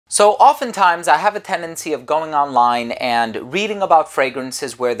So oftentimes I have a tendency of going online and reading about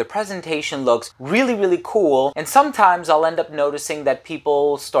fragrances where the presentation looks really cool, and sometimes I'll end up noticing that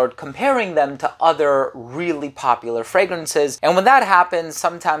people start comparing them to other really popular fragrances, and when that happens,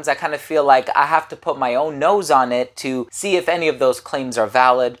 sometimes I kind of feel like I have to put my own nose on it to see if any of those claims are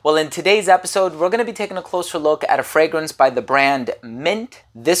valid. Well, in today's episode, we're going to be taking a closer look at a fragrance by the brand M.INT.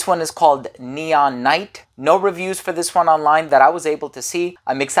 This one is called Neon Night. No reviews for this one online that I was able to see.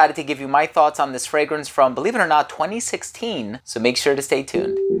 I'm excited to give you my thoughts on this fragrance from, believe it or not, 2016, so make sure to stay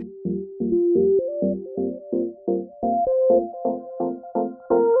tuned.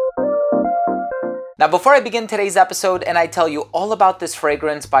 Now, before I begin today's episode and I tell you all about this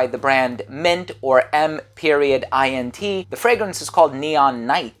fragrance by the brand M.INT, or M.INT, the fragrance is called Neon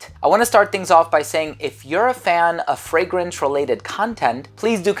Night. I want to start things off by saying if you're a fan of fragrance-related content,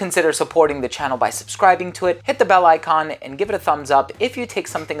 please do consider supporting the channel by subscribing to it, hit the bell icon, and give it a thumbs up if you take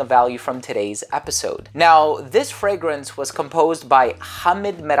something of value from today's episode. Now, this fragrance was composed by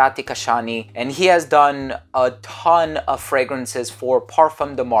Hamid Merati Kashani, and he has done a ton of fragrances for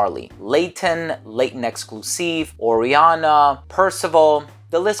Parfum de Marly, Leighton Exclusive, Oriana, Percival.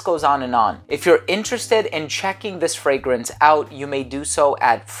 The list goes on and on. If you're interested in checking this fragrance out, you may do so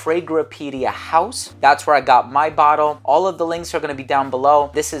at Fragrapedia House. That's where I got my bottle. All of the links are going to be down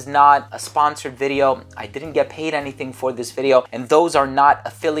below. This is not a sponsored video. I didn't get paid anything for this video, and those are not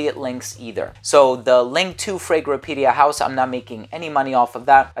affiliate links either. So the link to Fragrapedia House, I'm not making any money off of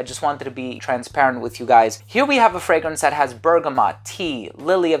that. I just wanted to be transparent with you guys. Here we have a fragrance that has bergamot, tea,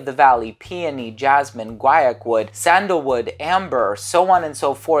 lily of the valley, peony, jasmine, guaiac wood, sandalwood, amber, so on and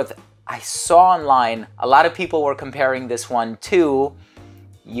so forth. I saw online a lot of people were comparing this one to,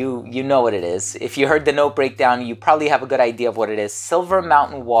 you know what it is. If you heard the note breakdown, you probably have a good idea of what it is. Silver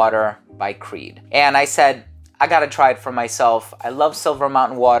Mountain Water by Creed. And I said, I gotta try it for myself. I love Silver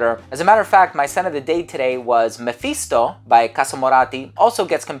Mountain Water. As a matter of fact, my scent of the day today was Mephisto by Casa Morati. Also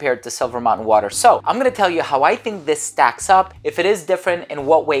gets compared to Silver Mountain Water. So I'm gonna tell you how I think this stacks up. If it is different, in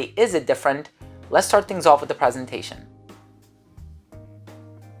what way is it different? Let's start things off with the presentation.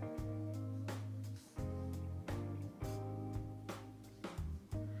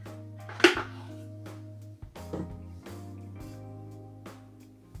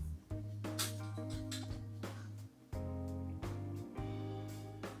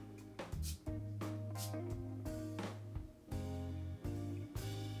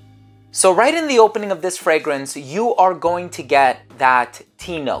 So right in the opening of this fragrance, you are going to get that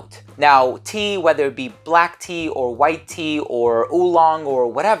tea note. Now, tea, whether it be black tea or white tea or oolong or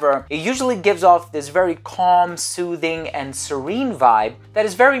whatever, it usually gives off this very calm, soothing, and serene vibe that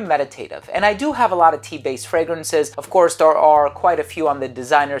is very meditative. And I do have a lot of tea-based fragrances. Of course, there are quite a few on the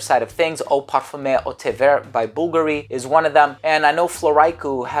designer side of things. Eau Parfumée au Thé Vert by Bulgari is one of them. And I know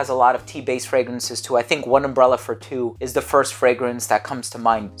Floraiku has a lot of tea-based fragrances too. I think One Umbrella for Two is the first fragrance that comes to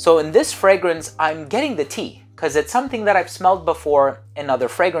mind. So in this fragrance, I'm getting the tea, because it's something that I've smelled before in other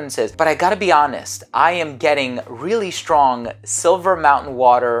fragrances. But I gotta be honest, I am getting really strong Silver Mountain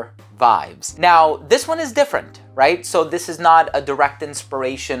Water vibes. Now, this one is different, right? So this is not a direct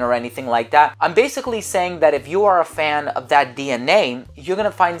inspiration or anything like that. I'm basically saying that if you are a fan of that DNA, you're gonna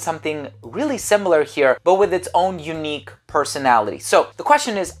find something really similar here, but with its own unique personality. So the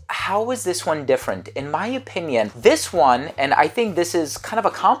question is, how is this one different? In my opinion, this one, and I think this is kind of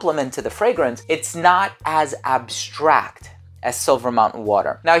a compliment to the fragrance, it's not as abstract as Silver Mountain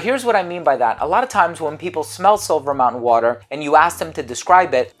Water. Now, here's what I mean by that. A lot of times when people smell Silver Mountain Water and you ask them to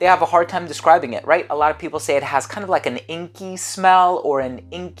describe it, they have a hard time describing it, right? A lot of people say it has kind of like an inky smell or an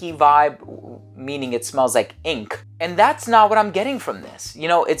inky vibe, meaning it smells like ink. And that's not what I'm getting from this. You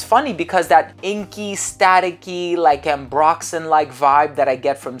know, it's funny because that inky, staticky, like ambroxan-like vibe that I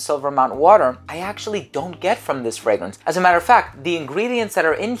get from Silver Mountain Water, I actually don't get from this fragrance. As a matter of fact, the ingredients that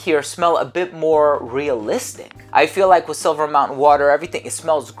are in here smell a bit more realistic. I feel like with Silver Mountain Water, everything, it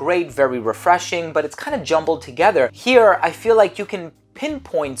smells great, very refreshing, but it's kind of jumbled together. Here, I feel like you can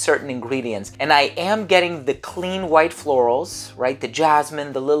pinpoint certain ingredients, and I am getting the clean white florals, right? The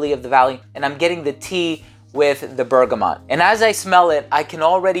jasmine, the lily of the valley, and I'm getting the tea with the bergamot. And as I smell it, I can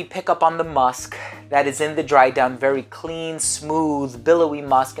already pick up on the musk that is in the dry down, very clean, smooth, billowy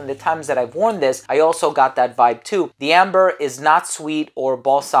musk. And the times that I've worn this, I also got that vibe too. The amber is not sweet or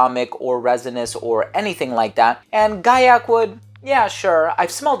balsamic or resinous or anything like that. And guaiac wood, yeah, sure. I've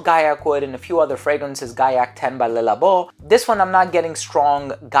smelled guaiac wood in a few other fragrances, Gaiac 10 by Le Labo. This one I'm not getting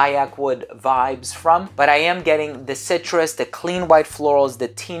strong guaiac wood vibes from, but I am getting the citrus, the clean white florals, the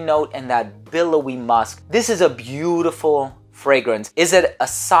tea note, and that billowy musk. This is a beautiful fragrance. Is it a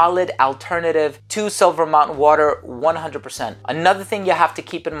solid alternative to Silver Mountain Water? 100%. Another thing you have to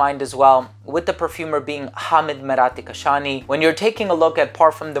keep in mind as well, with the perfumer being Hamid Merati Kashani, when you're taking a look at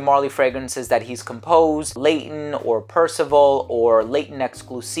Parfum de Marly fragrances that he's composed, Leighton or Percival or Leighton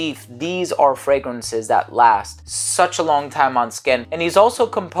Exclusive, these are fragrances that last such a long time on skin. And he's also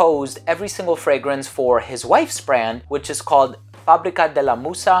composed every single fragrance for his wife's brand, which is called Fabrica de la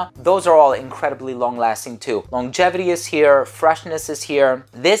Musa. Those are all incredibly long lasting too. Longevity is here, freshness is here.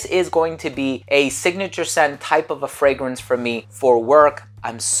 This is going to be a signature scent type of a fragrance for me for work.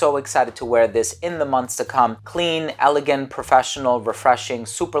 I'm so excited to wear this in the months to come. Clean, elegant, professional, refreshing,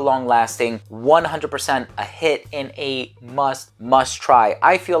 super long lasting, 100% a hit and a must try.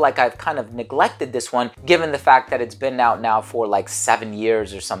 I feel like I've kind of neglected this one given the fact that it's been out now for like 7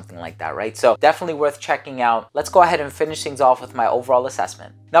 years or something like that, right? So definitely worth checking out. Let's go ahead and finish things off with my overall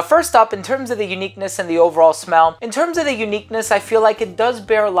assessment. Now, first up, in terms of the uniqueness and the overall smell, in terms of the uniqueness, I feel like it does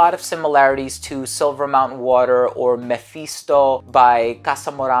bear a lot of similarities to Silver Mountain Water or Mephisto by Casa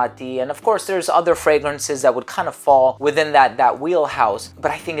Morati, and of course there's other fragrances that would kind of fall within that wheelhouse,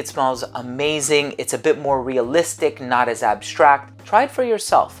 but I think it smells amazing. It's a bit more realistic, not as abstract. Try it for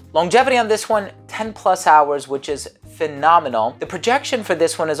yourself. Longevity on this one, 10+ hours, which is phenomenal. The projection for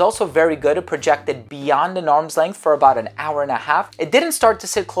this one is also very good. It projected beyond an arm's length for about an hour and a half. It didn't start to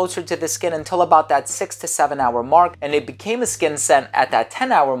sit closer to the skin until about that 6 to 7 hour mark, and it became a skin scent at that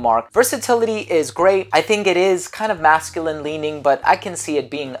 10-hour mark. Versatility is great. I think it is kind of masculine leaning, but I can see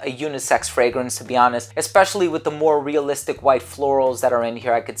it being a unisex fragrance, to be honest, especially with the more realistic white florals that are in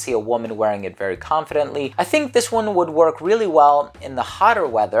here. I could see a woman wearing it very confidently. I think this one would work really well in the hotter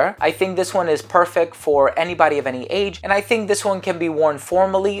weather. I think this one is perfect for anybody of any age, and I think this one can be worn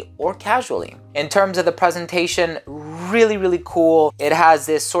formally or casually. In terms of the presentation, really cool. It has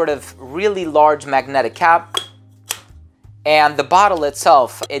this sort of really large magnetic cap, and the bottle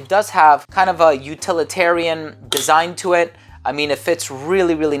itself, it does have kind of a utilitarian design to it. I mean, it fits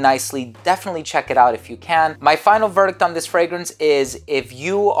really nicely. Definitely check it out if you can. My final verdict on this fragrance is, if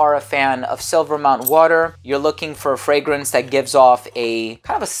you are a fan of Silver Mountain Water, you're looking for a fragrance that gives off a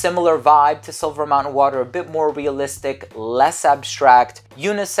kind of a similar vibe to Silver Mountain Water, a bit more realistic, less abstract,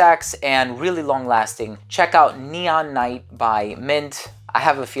 unisex, and really long lasting, check out Neon Night by M.INT. I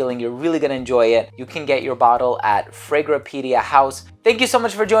have a feeling you're really gonna enjoy it. You can get your bottle at Fragrapedia House. Thank you so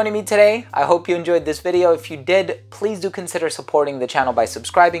much for joining me today. I hope you enjoyed this video. If you did, please do consider supporting the channel by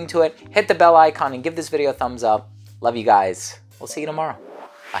subscribing to it. Hit the bell icon and give this video a thumbs up. Love you guys. We'll see you tomorrow.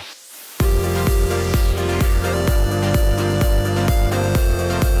 Bye.